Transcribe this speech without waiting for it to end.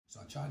So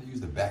I tried to use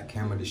the back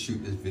camera to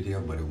shoot this video,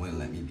 but it wouldn't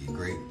let me be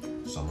great.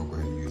 So I'm gonna go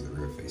ahead and use the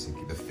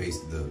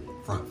the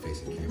front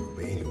facing camera.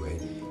 But anyway,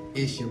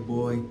 it's your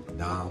boy,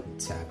 Dom,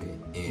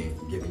 tapping in,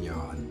 giving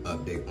y'all an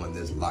update on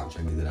this lock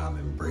journey that I'm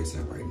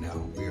embracing right now.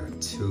 We are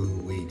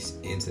 2 weeks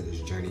into this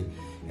journey.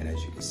 And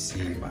as you can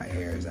see, my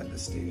hair is at the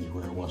stage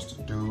where it wants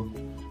to do,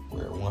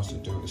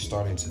 It's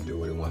starting to do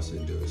what it wants to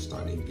do. It's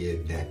starting to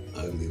get that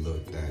ugly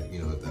look, that, you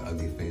know, the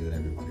ugly phase that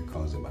everybody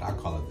calls it, but I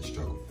call it the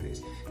struggle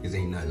phase, because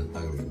ain't nothing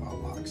ugly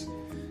about locks.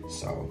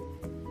 So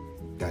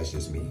that's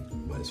just me.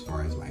 But as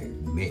far as like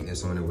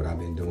maintenance on it, what I've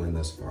been doing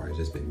thus far is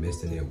just been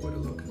misting it with a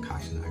little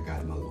concoction I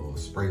got in my little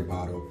spray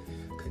bottle.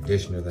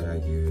 Conditioner that I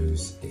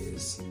use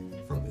is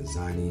from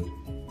Designing,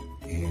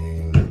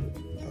 and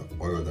the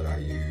oil that I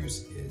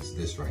use is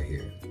this right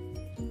here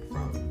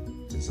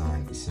from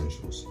Design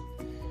Essentials.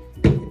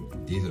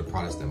 These are the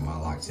products that my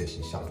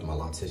loctician, shout out to my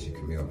loctician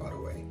Camille, by the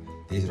way.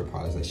 These are the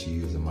products that she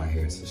used in my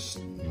hair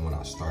when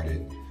I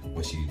started,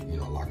 when she, you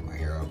know, locked my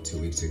hair up 2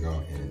 weeks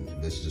ago. And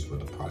this is just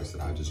what the products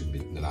that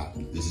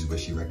this is what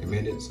she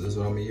recommended. So this is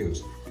what I'm gonna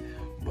use.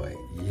 But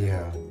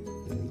yeah,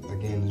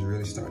 again, it's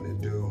really starting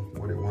to do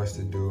what it wants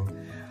to do.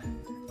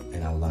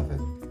 And I love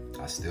it.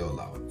 I still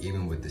love it.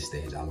 Even with this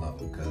stage, I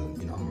love it because,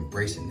 you know, I'm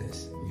embracing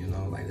this. You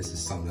know, like this is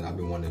something that I've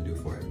been wanting to do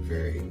for a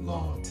very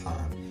long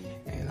time.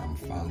 And I'm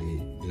finally,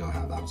 you know,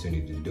 have the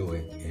opportunity to do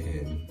it.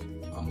 And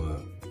I'm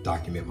gonna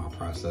document my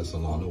process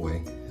along the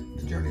way,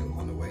 the journey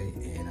along the way.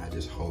 And I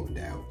just hope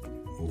that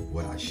with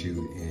what I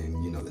shoot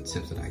and, you know, the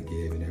tips that I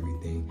give and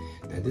everything,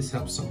 that this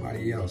helps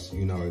somebody else.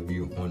 You know, if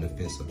you're on the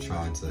fence of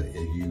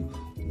if you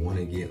want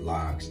to get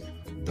locks,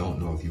 don't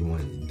know if you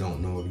want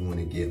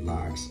to get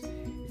locks.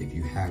 If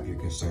you have your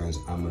concerns,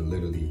 I'm gonna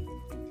literally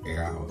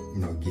air out, you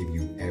know, give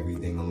you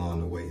everything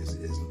along the way. As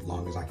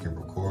long as I can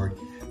record,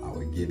 I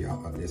will give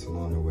y'all updates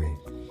along the way.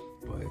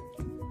 But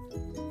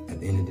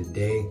at the end of the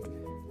day,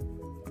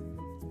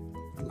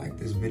 like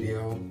this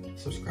video,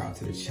 subscribe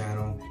to the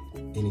channel.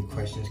 Any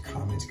questions,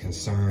 comments,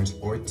 concerns,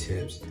 or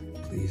tips,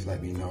 please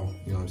let me know.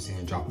 You know what I'm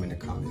saying? Drop them in the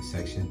comment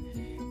section.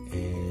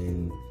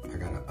 And I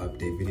got an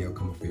update video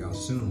coming for y'all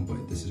soon,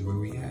 but this is where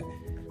we at.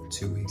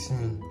 2 weeks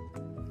in.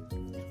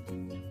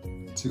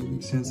 2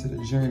 weeks into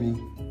the journey,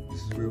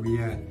 this is where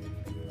we at.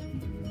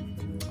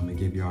 I'm gonna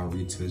give y'all a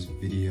read to this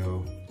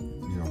video,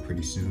 you know,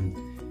 pretty soon.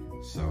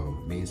 So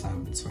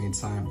meantime, between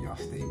time, y'all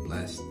stay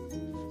blessed,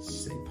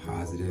 stay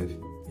positive,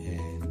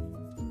 and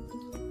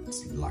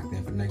stay locked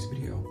in for the next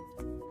video.